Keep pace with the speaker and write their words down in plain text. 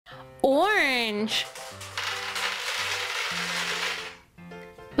Orange.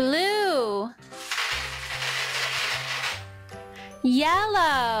 Blue.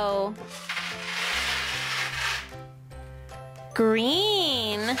 Yellow.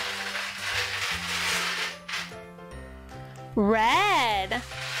 Green. Red.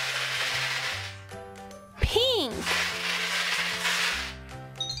 Pink.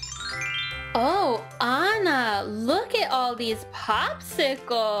 Oh, Anna, look at all these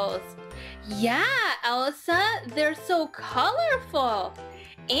popsicles. Yeah, Elsa, they're so colorful.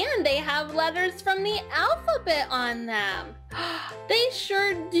 And they have letters from the alphabet on them. They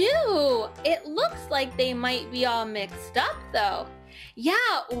sure do. It looks like they might be all mixed up though. Yeah,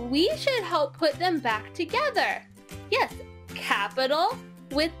 we should help put them back together. Yes, capital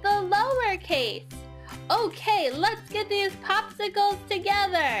with the lowercase. Okay, let's get these popsicles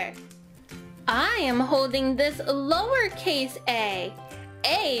together. I am holding this lowercase a.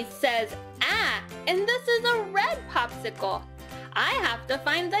 A says ah, and this is a red popsicle. I have to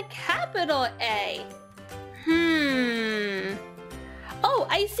find the capital A. Oh,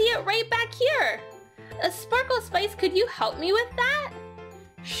 I see it right back here. Sparkle Spice, could you help me with that?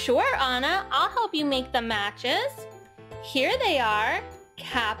 Sure, Anna, I'll help you make the matches. Here they are,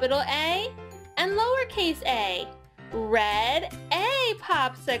 capital A and lowercase a. Red A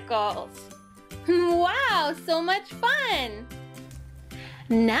popsicles. Wow, so much fun.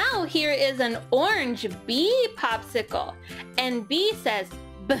 Now here is an orange B popsicle, and B says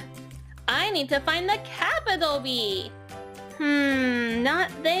B. I need to find the capital B.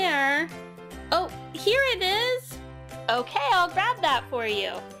 Not there. Oh, here it is. Okay, I'll grab that for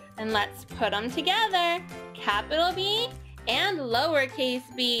you. And let's put them together. Capital B and lowercase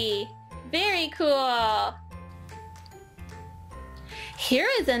b. Very cool. Here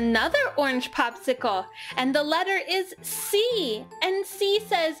is another orange popsicle, and the letter is C, and C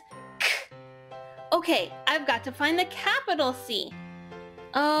says K. Okay, I've got to find the capital C.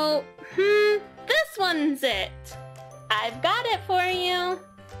 Oh, this one's it. I've got it for you.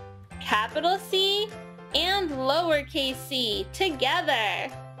 Capital C and lowercase c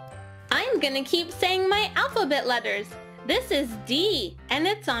together. I'm gonna keep saying my alphabet letters. This is D, and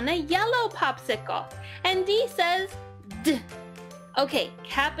it's on a yellow popsicle, and D says D. Okay,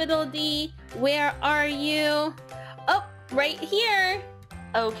 capital D, where are you? Oh, right here.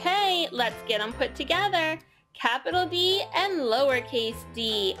 Okay, let's get them put together. Capital D and lowercase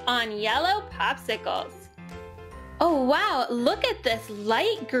d on yellow popsicles. Oh wow, look at this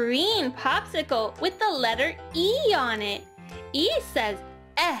light green popsicle with the letter E on it. E says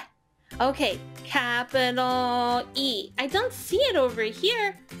eh. Okay, capital E. I don't see it over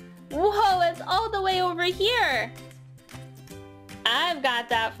here. Whoa, it's all the way over here. I've got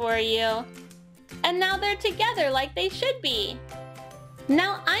that for you. And now they're together like they should be.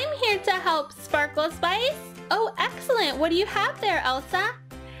 Now I'm here to help, Sparkle Spice. Oh, excellent. What do you have there, Elsa?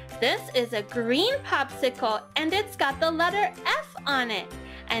 This is a green popsicle, and it's got the letter F on it.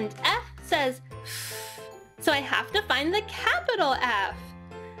 And F says F. So I have to find the capital F.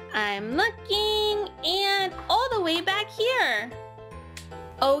 I'm looking, and all the way back here.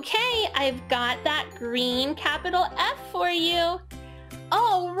 Okay, I've got that green capital F for you.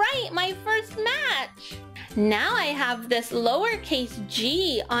 All right, my first match. Now I have this lowercase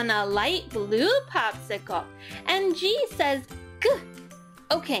g on a light blue popsicle, and G says G.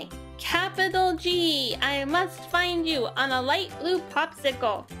 Okay, capital G, I must find you on a light blue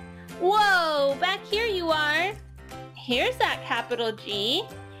popsicle. Whoa, back here you are. Here's that capital G,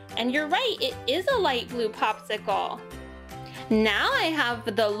 and you're right, it is a light blue popsicle. Now I have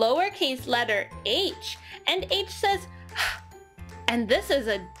the lowercase letter H, and H says and this is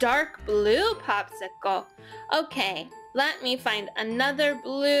a dark blue popsicle. Okay, let me find another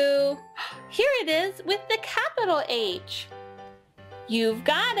blue. Here it is with the capital H. You've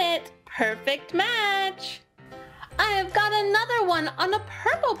got it. Perfect match. I've got another one on a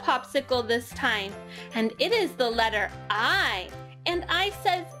purple popsicle this time, and it is the letter I, and I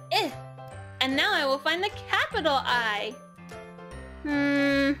says I. And now I will find the capital I.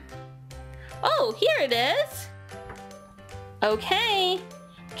 Oh, here it is. Okay,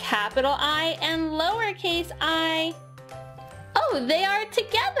 capital I and lowercase I. Oh, they are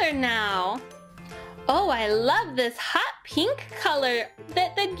together now. Oh, I love this hot pink color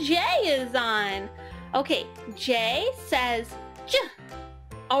that the J is on. Okay, J says J.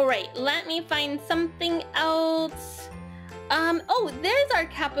 All right, let me find something else. Oh, there's our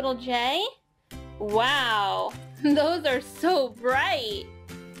capital J. Wow, those are so bright.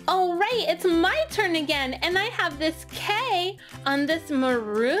 All right, it's my turn again, and I have this K on this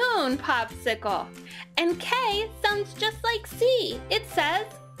maroon popsicle. And K sounds just like C. It says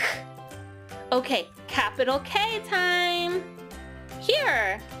K. Okay, capital K time.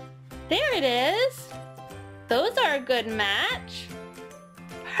 Here. There it is. Those are a good match.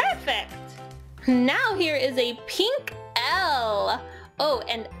 Perfect. Now here is a pink L. Oh,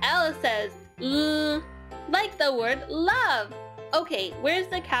 and L says L, like the word love. Okay, where's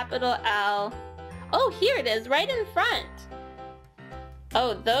the capital L? Oh, here it is, right in front.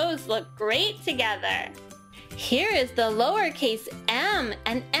 Oh, those look great together. Here is the lowercase m,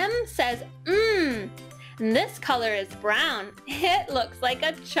 and M says mmm. This color is brown. It looks like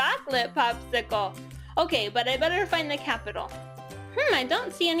a chocolate popsicle. Okay, but I better find the capital. I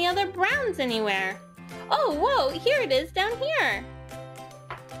don't see any other browns anywhere. Oh, whoa, here it is down here.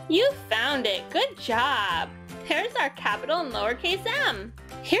 You found it. Good job. There's our capital and lowercase m.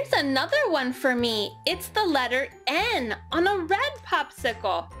 Here's another one for me. It's the letter N on a red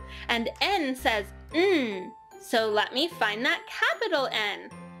popsicle. And N says so let me find that capital N.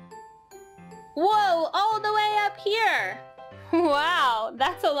 Whoa, all the way up here. Wow,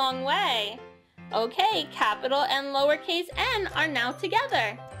 that's a long way. Okay, capital and lowercase n are now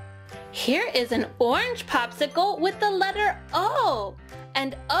together. Here is an orange popsicle with the letter O.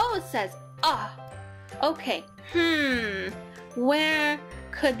 And O says ah. Okay, where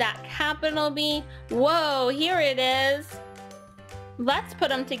could that capital be? Whoa, here it is. Let's put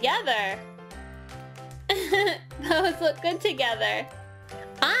them together. Those look good together.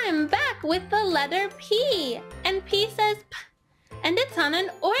 I'm back with the letter P. And P says P. And it's on an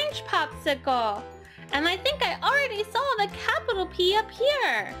orange popsicle. And I think I already saw the capital P up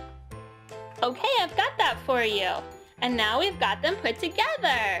here. Okay, I've got that for you. And now we've got them put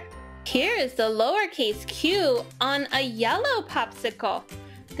together. Here is the lowercase q on a yellow popsicle.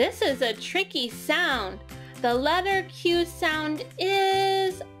 This is a tricky sound. The letter Q sound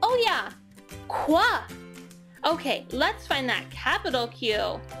is, oh yeah, qua. Okay, let's find that capital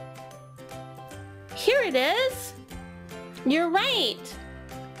Q. Here it is. You're right.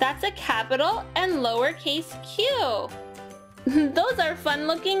 That's a capital and lowercase q. Those are fun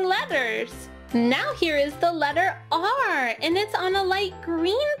looking letters. Now here is the letter R, and it's on a light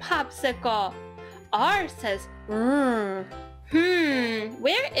green popsicle. R says where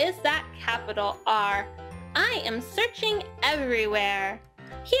is that capital R? I am searching everywhere.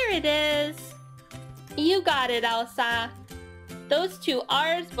 Here it is. You got it, Elsa. Those two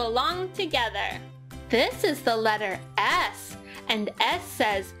R's belong together. This is the letter S, and S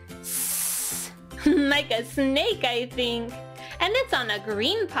says S, like a snake, I think. And it's on a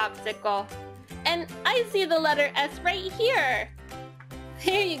green popsicle. And I see the letter S right here.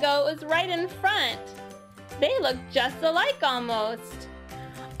 There you go, it was right in front. They look just alike almost.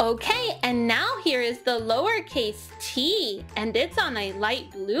 Okay, and now here is the lowercase t, and it's on a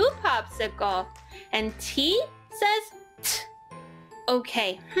light blue popsicle. And T says T.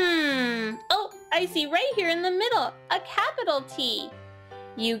 Okay, oh, I see right here in the middle, a capital T.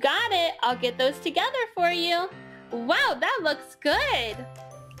 You got it, I'll get those together for you. Wow, that looks good.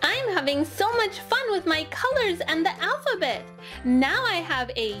 I'm having so much fun with my colors and the alphabet. Now I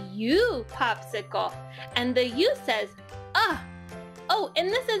have a U popsicle, and the U says, Oh, and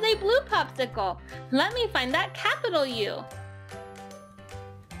this is a blue popsicle. Let me find that capital U.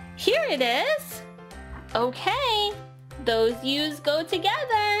 Here it is. Okay, those U's go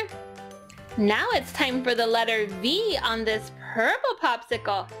together. Now it's time for the letter V on this purple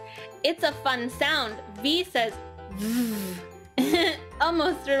popsicle. It's a fun sound. V says V.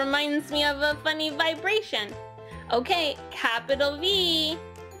 Almost reminds me of a funny vibration. Okay, capital V.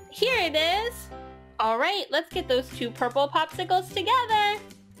 Here it is. All right, let's get those two purple popsicles together.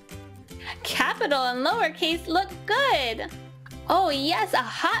 Capital and lowercase look good. Oh yes, a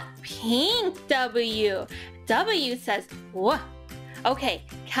hot pink W. W says whoa. Okay,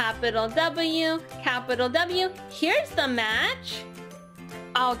 capital W, here's the match.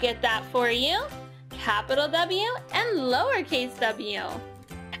 I'll get that for you. Capital W and lowercase w.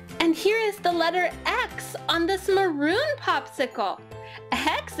 And here is the letter X on this maroon popsicle.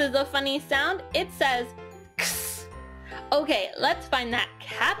 X is a funny sound. It says X. Okay, let's find that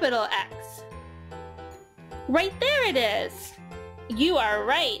capital X. Right there it is. You are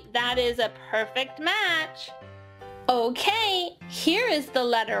right, that is a perfect match. Okay, here is the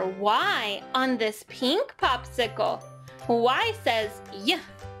letter Y on this pink popsicle. Y says yeah.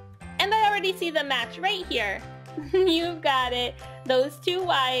 And I already see the match right here. You've got it. Those two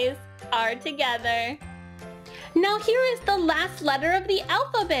Y's are together. Now here is the last letter of the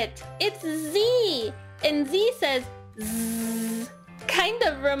alphabet. It's Z. And Z says Z. Kind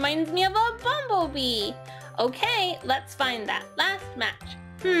of reminds me of a bumblebee. Okay, let's find that last match.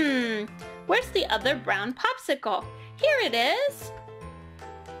 Where's the other brown popsicle? Here it is.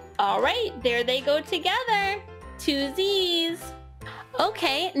 All right, there they go together. 2 Z's.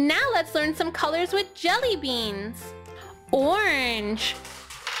 Okay, now let's learn some colors with jelly beans. Orange.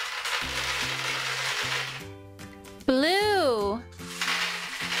 Blue.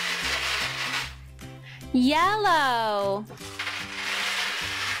 Yellow.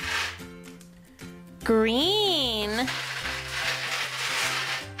 Green.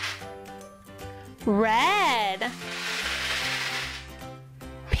 Red.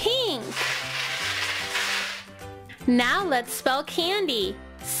 Pink. Now let's spell candy.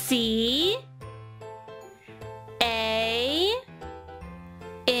 C A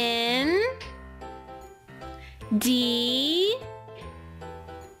N D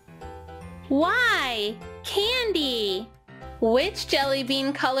Y. Candy. Which jelly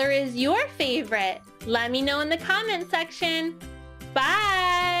bean color is your favorite? Let me know in the comment section.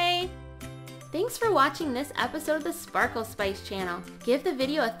 Bye! Thanks for watching this episode of the Sparkle Spice channel. Give the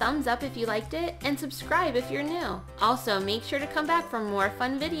video a thumbs up if you liked it and subscribe if you're new. Also, make sure to come back for more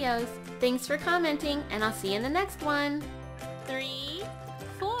fun videos. Thanks for commenting and I'll see you in the next one. 3,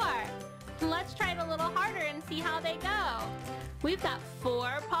 4. Let's try it a little harder and see how they go. We've got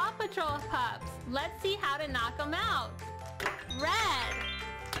 4 Paw Patrol pups. Let's see how to knock them out. Red,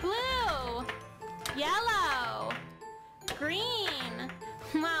 blue, yellow, green.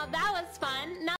 Wow, that was fun. Now